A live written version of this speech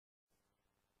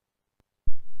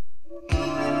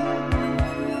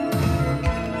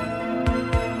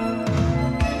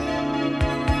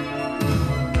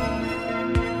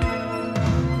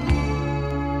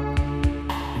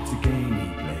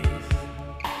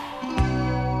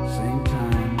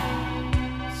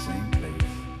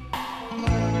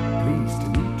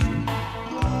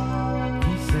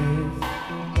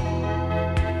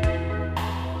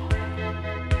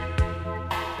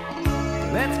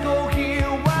Let's go hear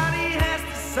what he has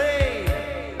to say.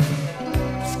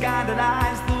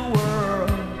 Scandalize the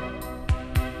world.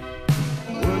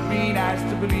 Would be nice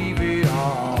to believe it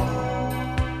all.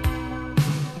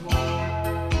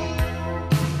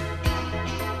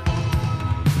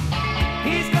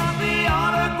 He's got the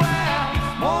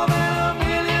autographs, more than 1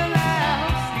 million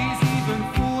laughs. He's even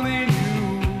fooling you.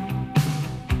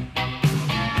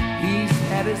 He's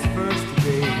had his first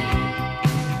day.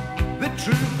 The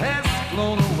truth has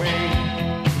flown away.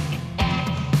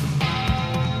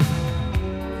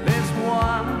 There's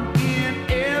one in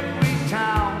every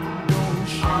town, don't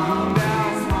shoot him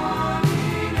down. There's one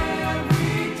in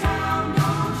every town,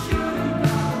 don't shoot him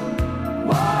down.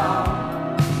 Whoa,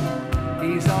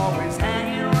 he's always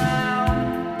hanging around.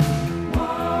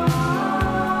 Whoa,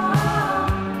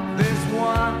 there's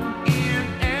one in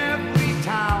every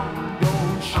town,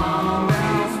 don't shoot him down.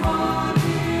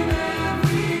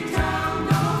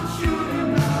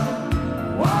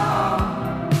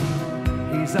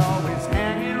 He's always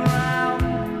hanging around.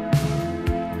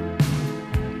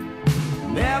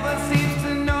 Never seems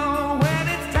to know when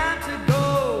it's time to go.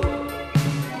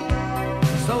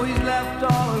 So he's left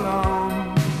all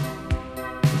alone.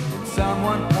 And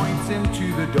someone points him to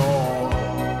the door.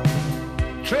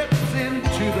 Trips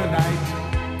into the night.